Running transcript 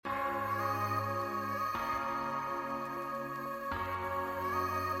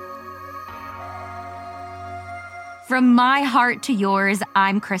From my heart to yours,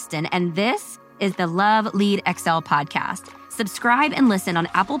 I'm Kristen, and this is the Love Lead Excel podcast. Subscribe and listen on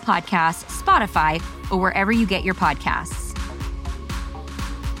Apple Podcasts, Spotify, or wherever you get your podcasts.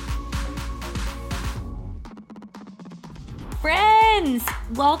 Friends,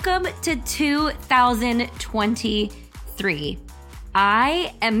 welcome to 2023.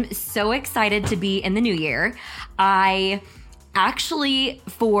 I am so excited to be in the new year. I actually,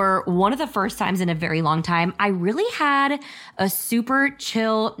 for one of the first times in a very long time, I really had a super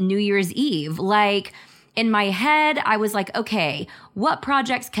chill New Year's Eve. Like, in my head, I was like, okay, what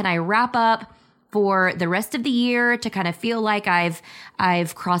projects can I wrap up for the rest of the year to kind of feel like I've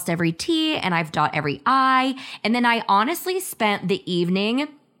crossed every T and I've dotted every I. And then I honestly spent the evening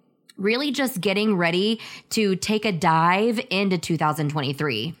really just getting ready to take a dive into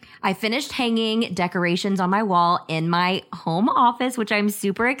 2023. I finished hanging decorations on my wall in my home office, which I'm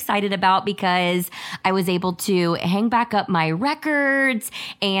super excited about because I was able to hang back up my records,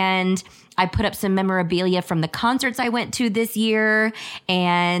 and I put up some memorabilia from the concerts I went to this year.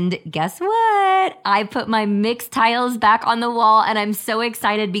 And guess what? I put my mix tiles back on the wall, and I'm so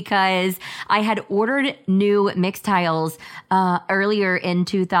excited because I had ordered new mix tiles earlier in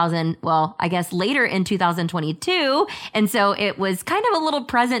later in 2022. And so it was kind of a little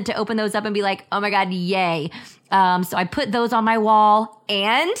present to open those up and be like, oh my God, yay. So I put those on my wall,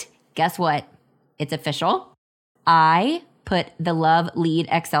 and guess what? It's official. I put the Love Lead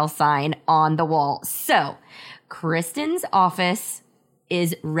Excel sign on the wall. So Kristen's office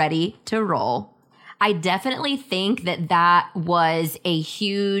is ready to roll. I definitely think that was a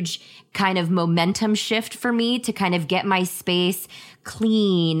huge kind of momentum shift for me to kind of get my space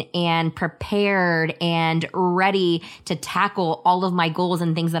clean and prepared and ready to tackle all of my goals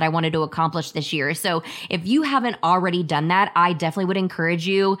and things that I wanted to accomplish this year. So if you haven't already done that, I definitely would encourage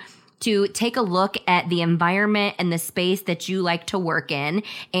you to take a look at the environment and the space that you like to work in,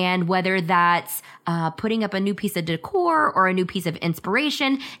 and whether that's putting up a new piece of decor or a new piece of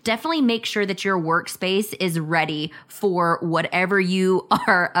inspiration, definitely make sure that your workspace is ready for whatever you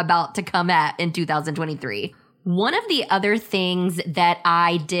are about to come at in 2023. One of the other things that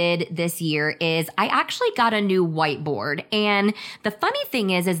I did this year is I actually got a new whiteboard. And the funny thing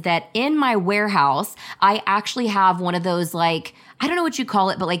is that in my warehouse, I actually have one of those, like, I don't know what you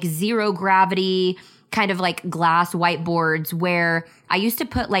call it, but like zero gravity kind of like glass whiteboards where I used to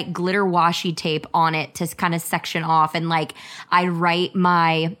put like glitter washi tape on it to kind of section off, and like I write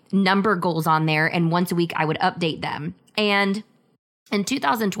my number goals on there, and once a week I would update them. And in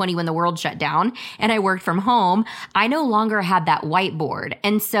 2020, when the world shut down and I worked from home, I no longer had that whiteboard.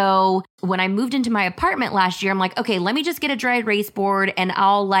 And so when I moved into my apartment last year, I'm like, okay, let me just get a dry erase board and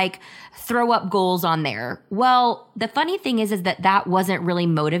I'll like throw up goals on there. Well, the funny thing is that wasn't really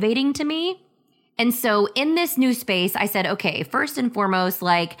motivating to me. And so in this new space, I said, okay, first and foremost,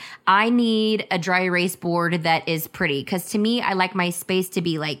 like I need a dry erase board that is pretty. Cause to me, I like my space to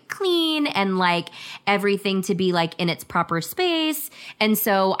be like clean and like everything to be like in its proper space. And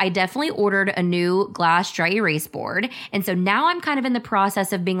so I definitely ordered a new glass dry erase board. And so now I'm kind of in the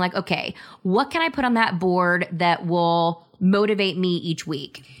process of being like, okay, what can I put on that board that will motivate me each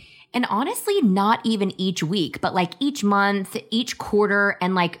week? And honestly, not even each week, but like each month, each quarter,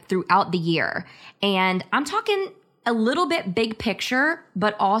 and like throughout the year. And I'm talking a little bit big picture,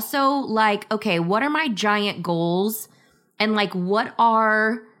 but also like, okay, what are my giant goals? And like, what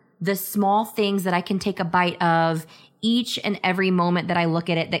are the small things that I can take a bite of each and every moment that I look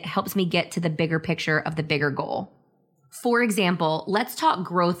at it that helps me get to the bigger picture of the bigger goal? For example, let's talk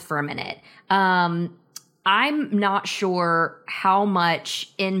growth for a minute. I'm not sure how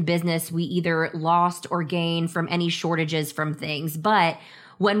much in business we either lost or gained from any shortages from things, but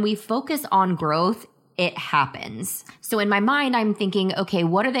when we focus on growth, it happens. So in my mind, I'm thinking, okay,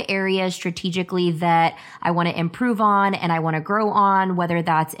 what are the areas strategically that I want to improve on and I want to grow on, whether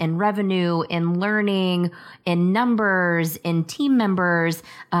that's in revenue, in learning, in numbers, in team members,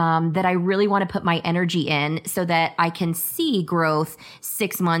 that I really want to put my energy in so that I can see growth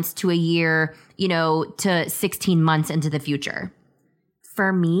 6 months to a year, to 16 months into the future.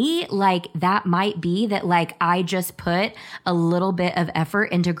 For me, like that might be that like I just put a little bit of effort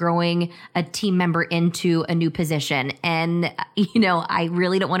into growing a team member into a new position. And, I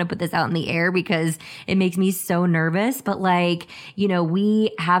really don't want to put this out in the air because it makes me so nervous. But like,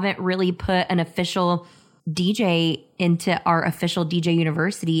 we haven't really put an official DJ into our official DJ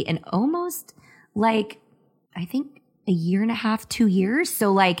university in almost like, I think a year and a half, 2 years.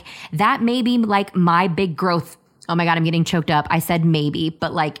 So like that may be like my big growth. Oh my God, I'm getting choked up. I said maybe,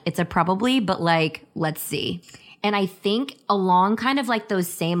 but like it's a probably, but like, let's see. And I think along kind of like those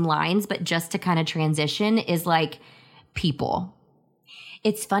same lines, but just to kind of transition is like, people.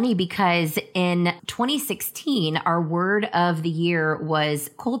 It's funny because in 2016, our word of the year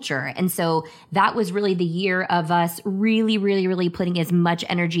was culture. And so that was really the year of us really putting as much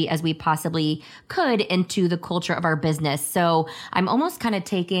energy as we possibly could into the culture of our business. So I'm almost kind of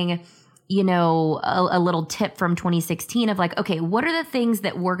taking a little tip from 2016 of like, okay, what are the things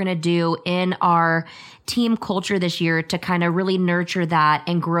that we're going to do in our team culture this year to kind of really nurture that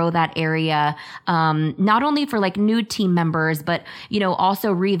and grow that area, not only for like new team members, but,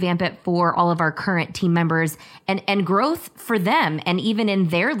 also revamp it for all of our current team members and growth for them and even in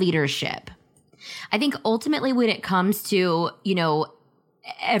their leadership. I think ultimately when it comes to,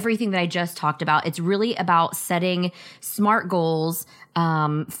 everything that I just talked about, it's really about setting smart goals,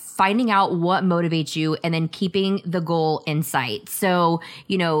 finding out what motivates you, and then keeping the goal in sight. So,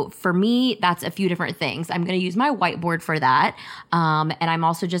 for me, that's a few different things. I'm going to use my whiteboard for that. And I'm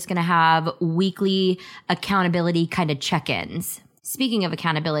also just going to have weekly accountability kind of check-ins. Speaking of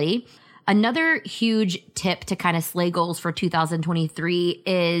accountability, another huge tip to kind of slay goals for 2023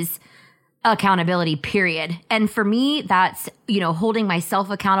 is accountability, period. And for me, that's, holding myself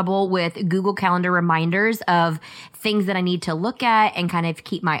accountable with Google Calendar reminders of things that I need to look at and kind of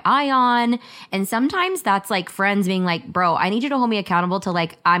keep my eye on. And sometimes that's like friends being like, bro, I need you to hold me accountable to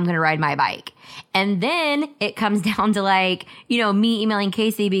like, I'm going to ride my bike. And then it comes down to like, me emailing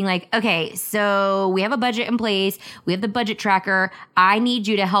Casey being like, okay, so we have a budget in place. We have the budget tracker. I need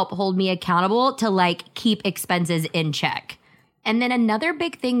you to help hold me accountable to like keep expenses in check. And then another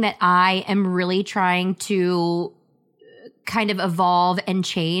big thing that I am really trying to kind of evolve and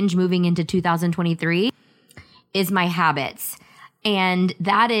change moving into 2023 is my habits. And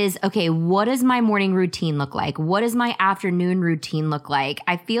that is, okay, what does my morning routine look like? What does my afternoon routine look like?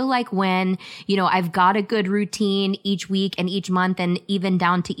 I feel like when, I've got a good routine each week and each month and even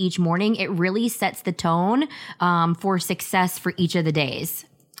down to each morning, it really sets the tone for success for each of the days.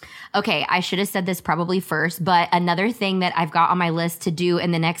 Okay, I should have said this probably first, but another thing that I've got on my list to do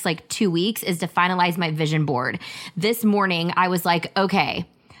in the next 2 weeks is to finalize my vision board. This morning, I was like, okay,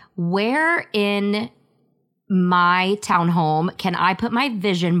 where in my townhome can I put my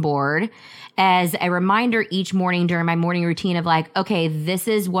vision board as a reminder each morning during my morning routine of like, okay, this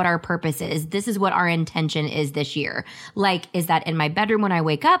is what our purpose is. This is what our intention is this year. Like, is that in my bedroom when I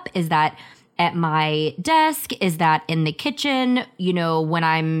wake up? Is that at my desk? Is that in the kitchen, when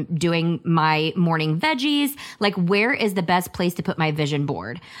I'm doing my morning veggies? Like, where is the best place to put my vision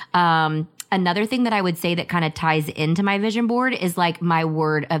board? Another thing that I would say that kind of ties into my vision board is like my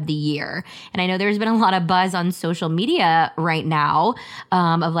word of the year. And I know there's been a lot of buzz on social media right now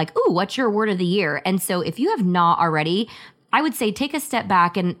of like, ooh, what's your word of the year? And so if you have not already, I would say take a step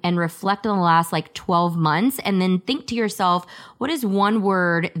back and reflect on the last 12 months and then think to yourself, what is one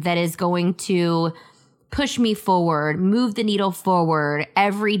word that is going to push me forward, move the needle forward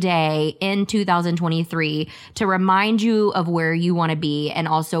every day in 2023 to remind you of where you want to be and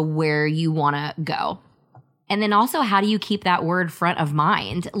also where you want to go. And then also, how do you keep that word front of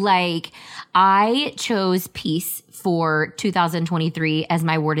mind? Like, I chose peace for 2023 as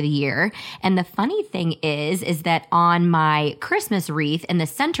my word of the year. And the funny thing is that on my Christmas wreath in the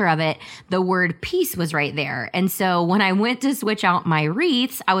center of it, the word peace was right there. And so when I went to switch out my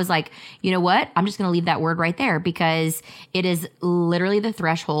wreaths, I was like, you know what? I'm just going to leave that word right there because it is literally the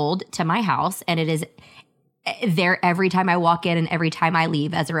threshold to my house and it is there every time I walk in and every time I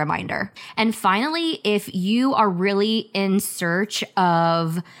leave as a reminder. And finally, if you are really in search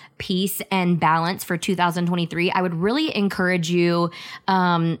of peace and balance for 2023, I would really encourage you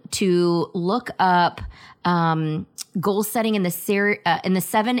to look up goal setting in the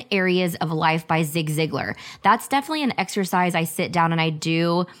 7 areas of life by Zig Ziglar. That's definitely an exercise I sit down and I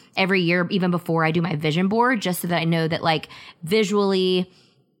do every year, even before I do my vision board, just so that I know that visually,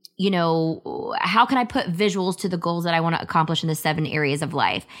 how can I put visuals to the goals that I want to accomplish in the 7 areas of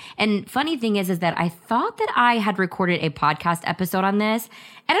life? And funny thing is that I thought that I had recorded a podcast episode on this,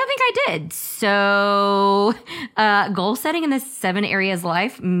 and I don't think I did. So goal setting in the 7 areas of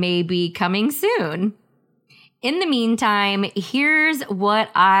life may be coming soon. In the meantime, here's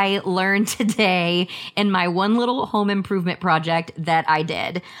what I learned today in my one little home improvement project that I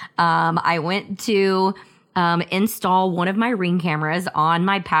did. I went to install one of my Ring cameras on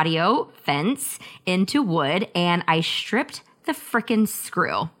my patio fence into wood, and I stripped the frickin'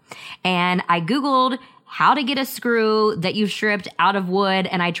 screw. And I Googled how to get a screw that you've stripped out of wood,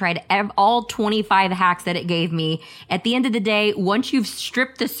 and I tried all 25 hacks that it gave me. At the end of the day, once you've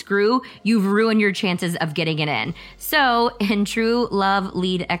stripped the screw, you've ruined your chances of getting it in. So in true Love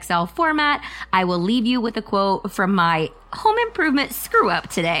Lead XL format, I will leave you with a quote from my home improvement screw up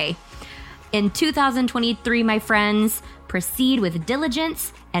today. In 2023, my friends, proceed with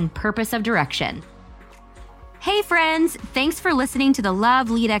diligence and purpose of direction. Hey friends, thanks for listening to the Love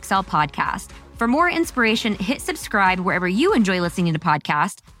Lead XL podcast. For more inspiration, hit subscribe wherever you enjoy listening to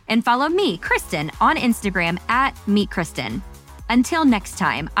podcasts and follow me, Kristen, on Instagram at MeetKristen. Until next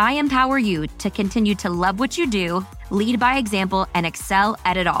time, I empower you to continue to love what you do, lead by example, and excel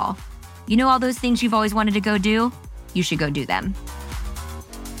at it all. You know all those things you've always wanted to go do? You should go do them.